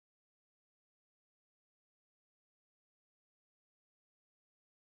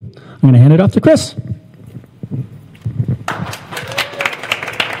I'm going to hand it off to Chris.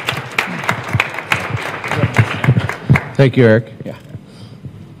 Thank you, Eric. Yeah.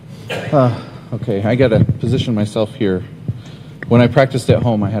 Okay, I got to position myself here. When I practiced at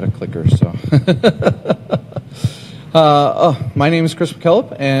home, I had a clicker, so. My name is Chris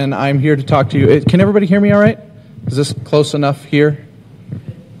McKellop, and I'm here to talk to you. Can everybody hear me all right? Is this close enough here?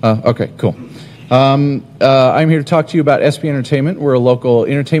 Okay, cool. I'm here to talk to you about SP Entertainment. We're a local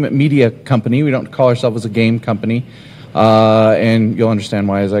entertainment media company. We don't call ourselves as a game company, and you'll understand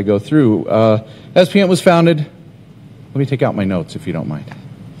why as I go through. SPN was founded, let me take out my notes if you don't mind,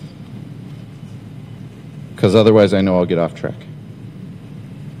 because otherwise I know I'll get off track.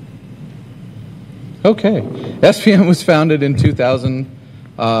 Okay, SPN was founded in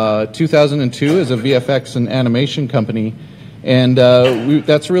 2002 as a VFX and animation company, and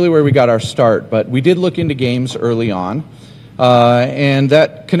that's really where we got our start. But we did look into games early on, and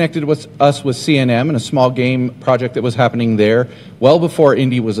that connected us with CNM and a small game project that was happening there well before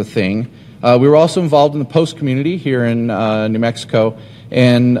indie was a thing. We were also involved in the post community here in New Mexico,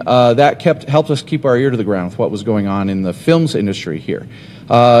 and that helped us keep our ear to the ground with what was going on in the films industry here.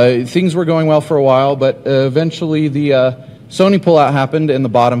 Things were going well for a while, but eventually the Sony pullout happened and the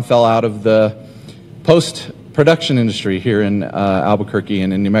bottom fell out of the post-production industry here in Albuquerque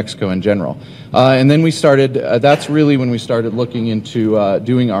and in New Mexico in general. And then we started, that's really when we started looking into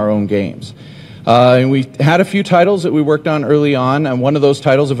doing our own games. And we had a few titles that we worked on early on, and one of those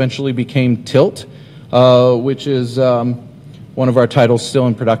titles eventually became Tilt, which is one of our titles still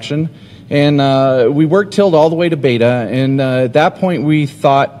in production. And we worked Tilt all the way to beta, and at that point we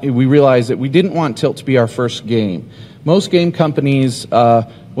realized that we didn't want Tilt to be our first game. Most game companies,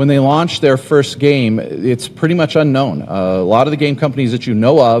 when they launch their first game, it's pretty much unknown. A lot of the game companies that you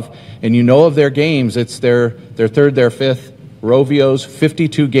know of, and you know of their games, it's their third, their fifth. Rovio's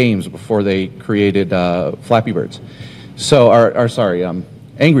 52 games before they created Flappy Birds. So,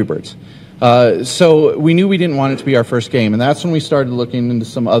 Angry Birds. So we knew we didn't want it to be our first game, and that's when we started looking into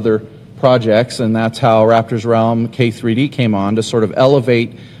some other projects, and that's how Raptor's Realm K3D came on to sort of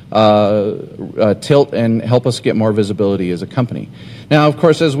elevate Tilt and help us get more visibility as a company. Now, of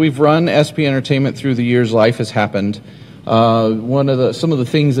course, as we've run SP Entertainment through the years, life has happened. Some of the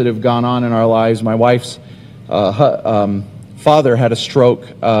things that have gone on in our lives, my wife's father had a stroke,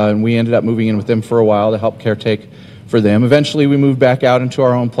 and we ended up moving in with them for a while to help caretake for them. Eventually, we moved back out into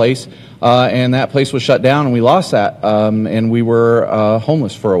our own place, and that place was shut down, and we lost that, and we were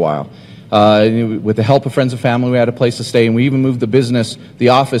homeless for a while. With the help of friends and family, we had a place to stay, and we even moved the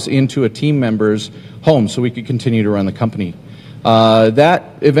office, into a team member's home so we could continue to run the company. That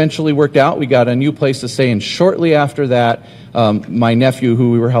eventually worked out. We got a new place to stay, and shortly after that, my nephew, who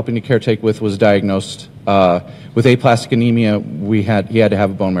we were helping to caretake with, was diagnosed with aplastic anemia. He had to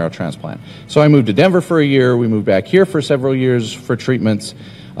have a bone marrow transplant. So I moved to Denver for a year. We moved back here for several years for treatments.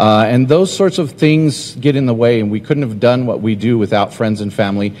 And those sorts of things get in the way, and we couldn't have done what we do without friends and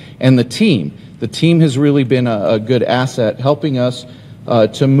family and the team. The team has really been a good asset, helping us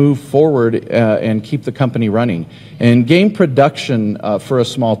to move forward and keep the company running. And game production for a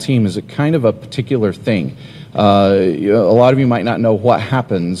small team is a kind of a particular thing. A lot of you might not know what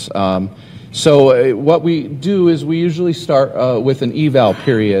happens. So what we do is we usually start with an eval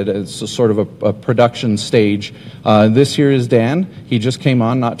period. It's a sort of a production stage. This here is Dan. He just came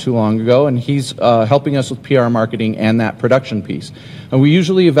on not too long ago, and he's helping us with PR marketing and that production piece. And we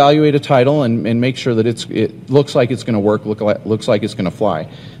usually evaluate a title and make sure that it looks like it's going to work, looks like it's going to fly.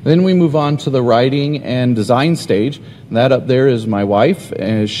 Then we move on to the writing and design stage. And that up there is my wife.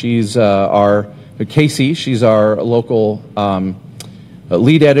 She's Casey. She's our local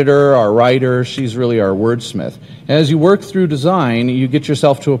lead editor, our writer. She's really our wordsmith. As you work through design, you get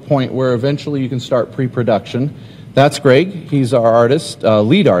yourself to a point where eventually you can start pre-production. That's Greg. He's our artist,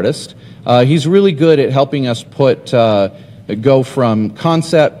 lead artist. He's really good at helping us go from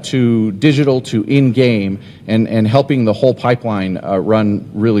concept to digital to in-game, and helping the whole pipeline run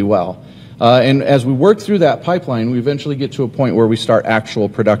really well. And as we work through that pipeline, we eventually get to a point where we start actual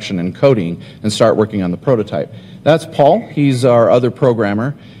production and coding and start working on the prototype. That's Paul. He's our other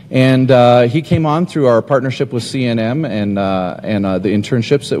programmer, and he came on through our partnership with CNM and the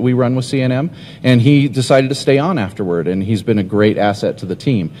internships that we run with CNM, and he decided to stay on afterward, and he's been a great asset to the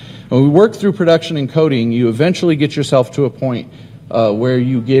team. When we work through production and coding, you eventually get yourself to a point where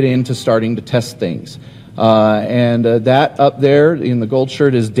you get into starting to test things. That up there in the gold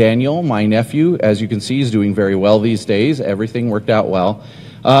shirt is Daniel, my nephew. As you can see, he's doing very well these days. Everything worked out well.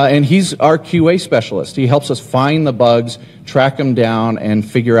 And he's our QA specialist. He helps us find the bugs, track them down, and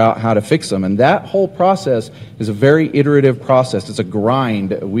figure out how to fix them. And that whole process is a very iterative process. It's a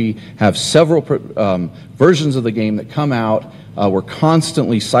grind. We have several versions of the game that come out. We're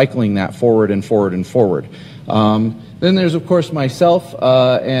constantly cycling that forward and forward and forward. Then there's, of course, myself,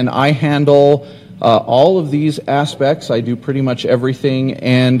 and I handle all of these aspects. I do pretty much everything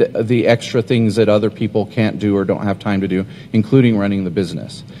and the extra things that other people can't do or don't have time to do, including running the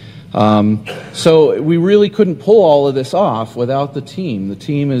business. So we really couldn't pull all of this off without the team. The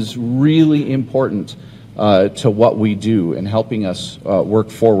team is really important to what we do and helping us work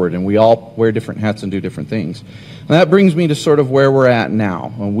forward, and we all wear different hats and do different things. And that brings me to sort of where we're at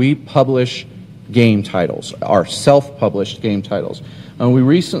now. When we publish game titles, our self-published game titles. We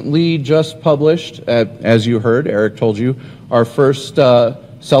recently just published, as you heard, Eric told you, our first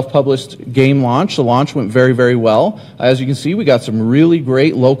self-published game launch. The launch went very, very well. As you can see, we got some really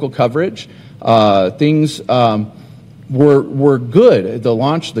great local coverage. Things were good.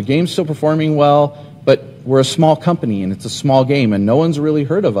 The game's still performing well, but we're a small company and it's a small game and no one's really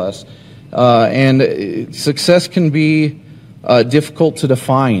heard of us. And success can be difficult to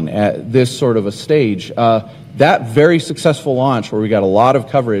define at this sort of a stage. That very successful launch where we got a lot of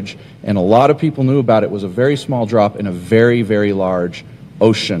coverage and a lot of people knew about it was a very small drop in a very, very large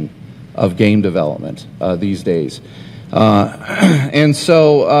ocean of game development these days. And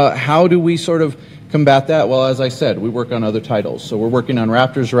so how do we sort of combat that? Well, as I said, we work on other titles. So we're working on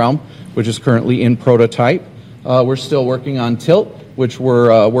Raptor's Realm, which is currently in prototype. We're still working on Tilt, which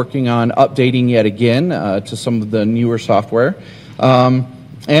we're working on updating yet again to some of the newer software.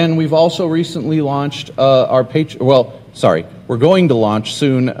 And we've also recently launched our we're going to launch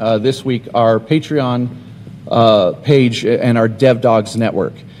soon this week our Patreon page and our DevDogs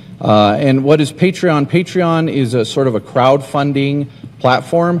network. And what is Patreon? Patreon is a sort of a crowdfunding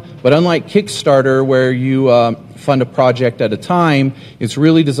platform, but unlike Kickstarter where you fund a project at a time, it's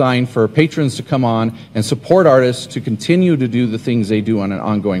really designed for patrons to come on and support artists to continue to do the things they do on an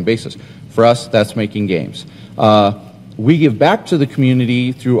ongoing basis. For us, that's making games. We give back to the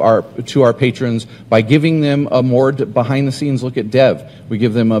community to our patrons by giving them a more behind-the-scenes look at dev. We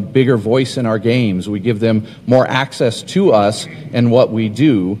give them a bigger voice in our games. We give them more access to us and what we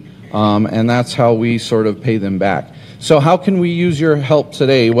do, and that's how we sort of pay them back. So how can we use your help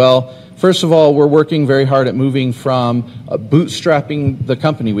today? Well, first of all, we're working very hard at moving from bootstrapping the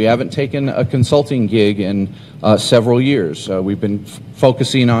company. We haven't taken a consulting gig in several years. We've been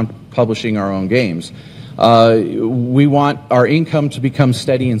focusing on publishing our own games. We want our income to become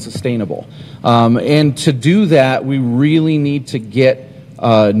steady and sustainable. And to do that, we really need to get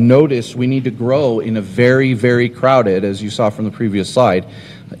noticed. We need to grow in a very, very crowded, as you saw from the previous slide,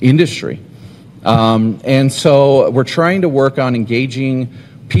 industry. And so we're trying to work on engaging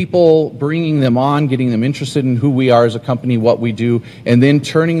people, bringing them on, getting them interested in who we are as a company, what we do, and then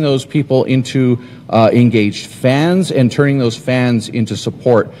turning those people into engaged fans and turning those fans into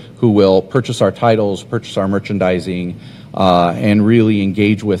support who will purchase our titles, purchase our merchandising, and really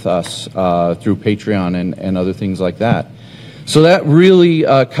engage with us through Patreon and other things like that. So that really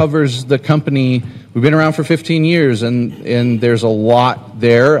covers the company. We've been around for 15 years, and there's a lot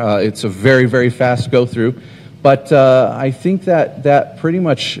there. It's a very, very fast go-through. But I think that pretty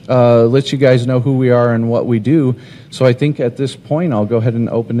much lets you guys know who we are and what we do. So I think at this point, I'll go ahead and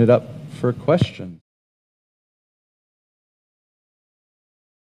open it up for questions.